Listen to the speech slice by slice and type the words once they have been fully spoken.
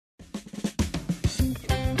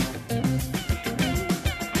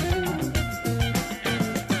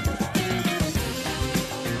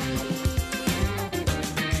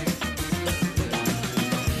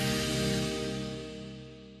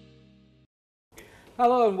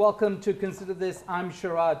Hello and welcome to Consider This. I'm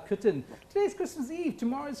Sharaad Kuttan. Today's Christmas Eve.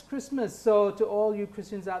 Tomorrow is Christmas. So to all you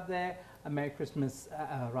Christians out there, a Merry Christmas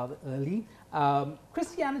rather early.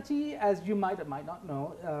 Christianity, as you might or might not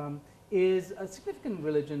know, is a significant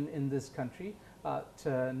religion in this country. About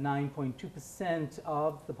 9.2%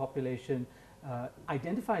 of the population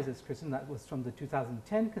identifies as Christian. That was from the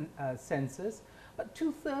 2010 census. But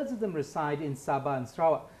 2/3 of them reside in Sabah and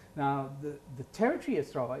Sarawak. Now, the territory of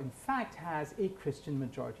Sarawak, in fact, has a Christian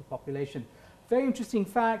majority population. Very interesting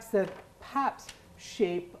facts that perhaps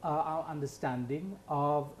shape our understanding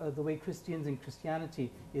of the way Christians and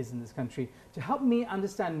Christianity is in this country. To help me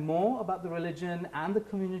understand more about the religion and the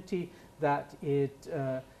community that it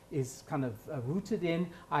is kind of rooted in,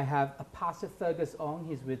 I have Pastor Fergus Ong.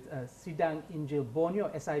 He's with Sidang Injil Borneo,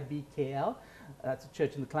 SIBKL. That's a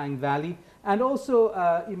church in the Klang Valley. And also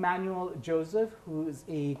Emmanuel Joseph, who is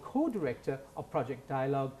a co-director of Projek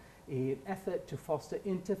Dialog, an effort to foster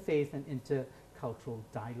interfaith and intercultural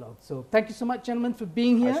dialogue. So thank you so much, gentlemen, for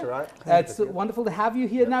being here. Hi, Sharaad. It's wonderful to have you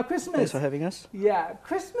here. Now, Christmas. Thanks for having us. Yeah,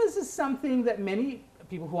 Christmas is something that many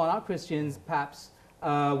people who are not Christians perhaps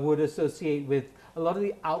would associate with a lot of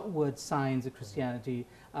the outward signs of Christianity.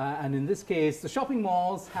 And in this case, the shopping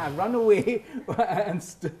malls have run away and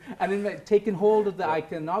in fact taken hold of the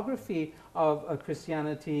iconography of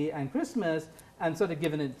Christianity and Christmas and sort of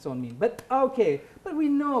given it its own meaning. But okay, but we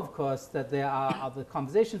know, of course, that there are other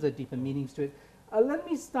conversations, there are deeper meanings to it. Let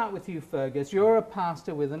me start with you, Fergus. You're a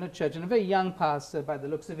pastor within a church, and a very young pastor by the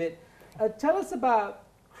looks of it. Tell us about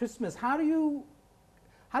Christmas. How do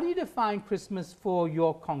you define Christmas for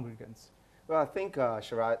your congregants? Well, I think,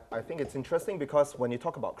 Sharaad, I think it's interesting because when you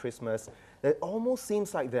talk about Christmas, it almost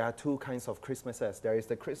seems like there are two kinds of Christmases. There is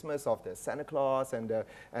the Christmas of the Santa Claus and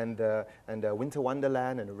the Winter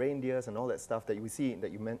Wonderland and the reindeers and all that stuff that you see,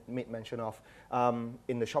 that you made mention of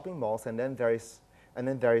in the shopping malls, and then there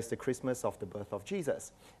is the Christmas of the birth of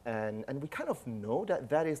Jesus. And we kind of know that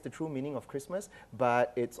that is the true meaning of Christmas,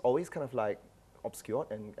 but it's always kind of like obscured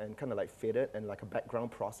and kind of like faded and like a background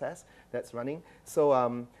process that's running. So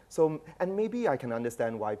and maybe I can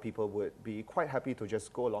understand why people would be quite happy to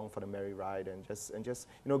just go along for the merry ride and just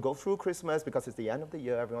go through Christmas because it's the end of the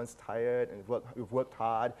year, everyone's tired and we've worked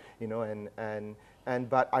hard,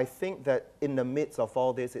 but I think that in the midst of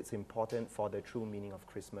all this, it's important for the true meaning of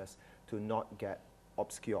Christmas to not get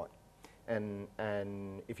obscured. And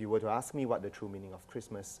if you were to ask me what the true meaning of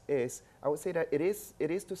Christmas is, I would say that it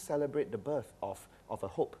is to celebrate the birth of a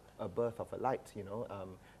hope, a birth of a light.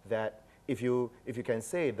 That if you can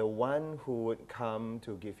say the one who would come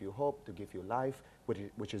to give you hope, to give you life,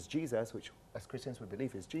 which is Jesus, which as Christians we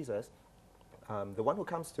believe is Jesus, the one who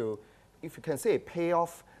comes to, if you can say, pay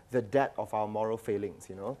off the debt of our moral failings.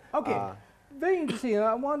 Okay, very interesting.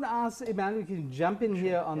 I want to ask Emmanuel if you can jump in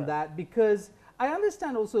here on that, because I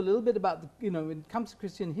understand also a little bit about, when it comes to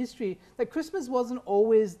Christian history, that Christmas wasn't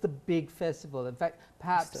always the big festival. In fact,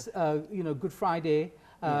 perhaps, Good Friday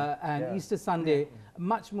and Easter Sunday,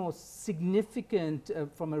 much more significant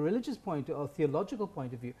from a religious point or theological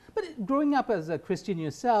point of view. But growing up as a Christian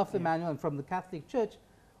yourself, Emmanuel, and from the Catholic Church,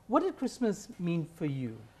 what did Christmas mean for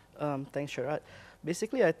you? Thanks, Sharaad.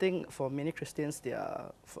 Basically, I think for many Christians,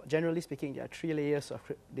 generally speaking, there are 3 layers of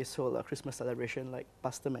this whole Christmas celebration, like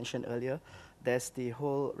Pastor mentioned earlier. There's the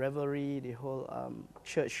whole revelry, the whole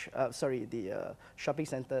the shopping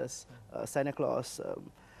centers, Santa Claus,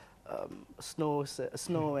 snow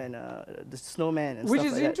and the snowman and Which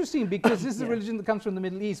stuff is like interesting because this is a religion that comes from the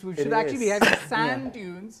Middle East. We should actually be having sand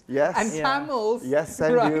dunes and camels. Yes,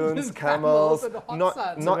 sand dunes, camels,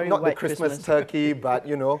 not the Christmas turkey, but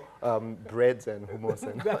breads and hummus.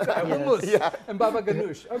 Hummus and baba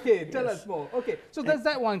ganoush. Okay, tell us more. Okay, so there's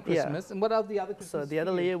that one Christmas, and what are the other Christmas? So the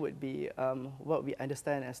other layer would be what we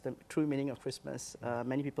understand as the true meaning of Christmas.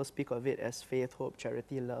 Many people speak of it as faith, hope,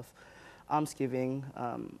 charity, love, almsgiving,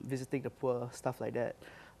 visiting the poor, stuff like that.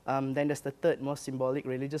 Then there's the third, more symbolic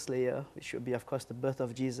religious layer, which would be, of course, the birth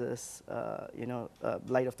of Jesus,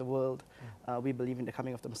 light of the world. We believe in the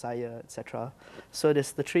coming of the Messiah, etc. So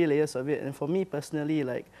there's the 3 layers of it. And for me personally,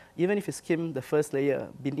 like, even if you skim the first layer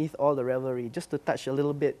beneath all the revelry, just to touch a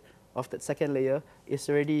little bit of that second layer, is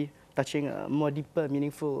already touching a more deeper,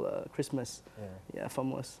 meaningful Christmas for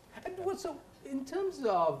most. And so in terms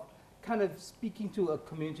of kind of speaking to a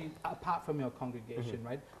community apart from your congregation,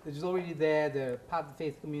 right? That is already there, they're part of the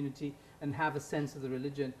faith community and have a sense of the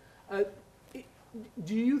religion.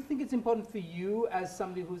 Do you think it's important for you as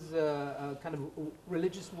somebody who's a kind of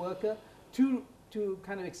religious worker to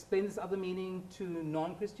kind of explain this other meaning to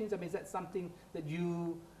non-Christians? I mean, is that something that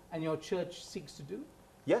you and your church seeks to do?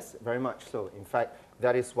 Yes, very much so. In fact,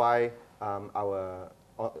 that is why our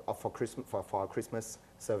for our Christmas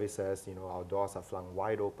services, you know, our doors are flung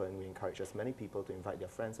wide open. We encourage as many people to invite their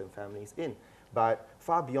friends and families in. But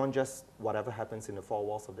far beyond just whatever happens in the four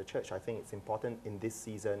walls of the church, I think it's important in this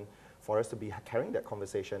season for us to be carrying that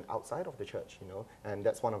conversation outside of the church, you know, and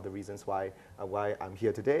that's one of the reasons why I'm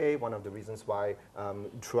here today. One of the reasons why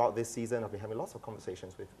throughout this season I've been having lots of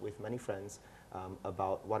conversations with many friends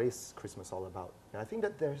about what is Christmas all about. And I think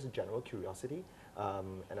that there's a general curiosity,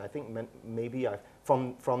 and I think maybe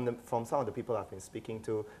from some of the people I've been speaking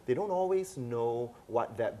to, they don't always know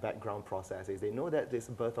what that background process is. They know that there's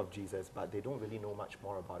the birth of Jesus, but they don't really know much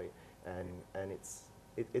more about it, and it's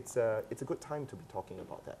a good time to be talking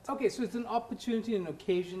about that. Okay, so it's an opportunity and an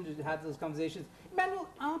occasion to have those conversations. Emmanuel,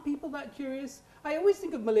 are people that curious? I always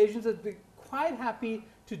think of Malaysians as being quite happy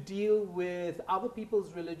to deal with other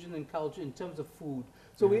people's religion and culture in terms of food.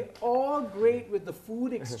 So we're all great with the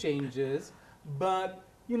food exchanges, but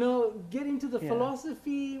you know, getting to the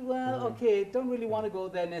philosophy, well, okay, don't really want to go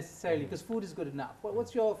there necessarily because food is good enough.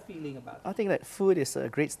 What's your feeling about it? I think that food is a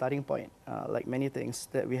great starting point, like many things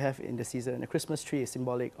that we have in the season. A Christmas tree is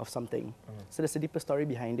symbolic of something. So there's a deeper story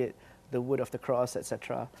behind it, the wood of the cross,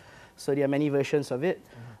 etc. So there are many versions of it.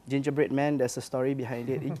 Gingerbread Man, there's a story behind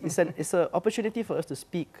it. It's an opportunity for us to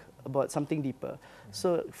speak about something deeper.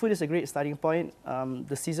 So food is a great starting point.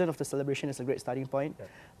 The season of the celebration is a great starting point.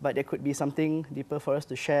 But there could be something deeper for us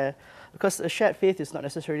to share. Because a shared faith is not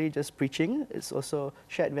necessarily just preaching. It's also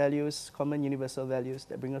shared values, common universal values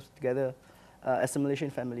that bring us together as a Malaysian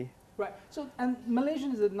family. Right. So, and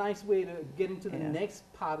Malaysian is a nice way to get into the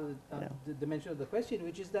next part of the dimension of the question,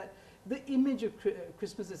 which is that the image of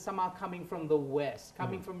Christmas is somehow coming from the West,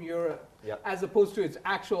 coming from Europe, as opposed to its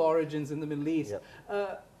actual origins in the Middle East.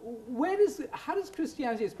 How does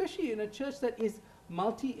Christianity, especially in a church that is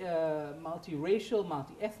multiracial,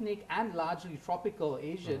 multi-ethnic, and largely tropical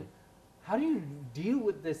Asian, how do you deal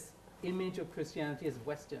with this image of Christianity as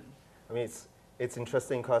Western? I mean, it's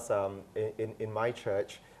interesting because in my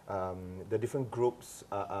church, the different groups,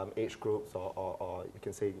 age groups, or you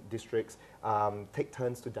can say districts, take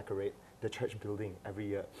turns to decorate the church building every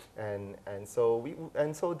year, and so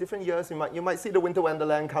different years you might see the Winter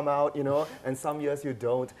Wonderland come out, you know, and some years you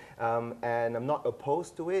don't, and I'm not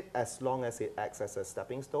opposed to it as long as it acts as a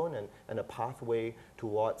stepping stone and a pathway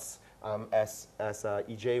towards, as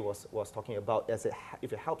EJ was talking about,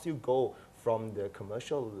 if it helps you go from the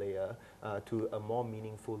commercial layer to a more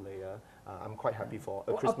meaningful layer. I'm quite happy for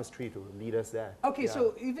a Christmas tree to lead us there. Okay,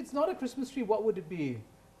 so if it's not a Christmas tree, what would it be?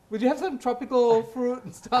 Would you have some tropical fruit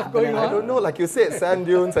and stuff going on? I don't know, like you said, sand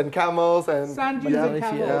dunes and camels and... Sand dunes and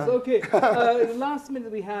camels, okay. The last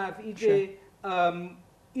minute we have, EJ,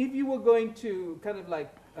 if you were going to kind of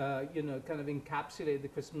like, kind of encapsulate the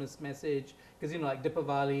Christmas message, because, you know, like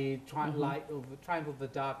Dipavali, triumph of the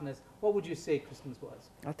darkness, what would you say Christmas was?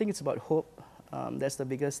 I think it's about hope. That's the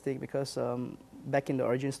biggest thing, because back in the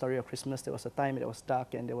origin story of Christmas, there was a time that was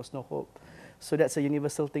dark and there was no hope. So that's a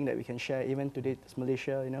universal thing that we can share, even today, it's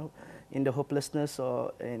Malaysia, you know, in the hopelessness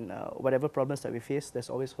or in whatever problems that we face, there's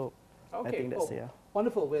always hope. Okay, I think that's,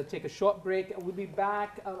 wonderful. We'll take a short break. We'll be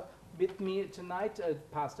back with me tonight,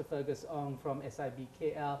 Pastor Fergus Ong from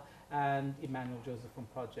SIBKL and Emmanuel Joseph from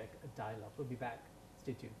Projek Dialog. We'll be back.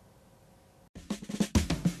 Stay tuned.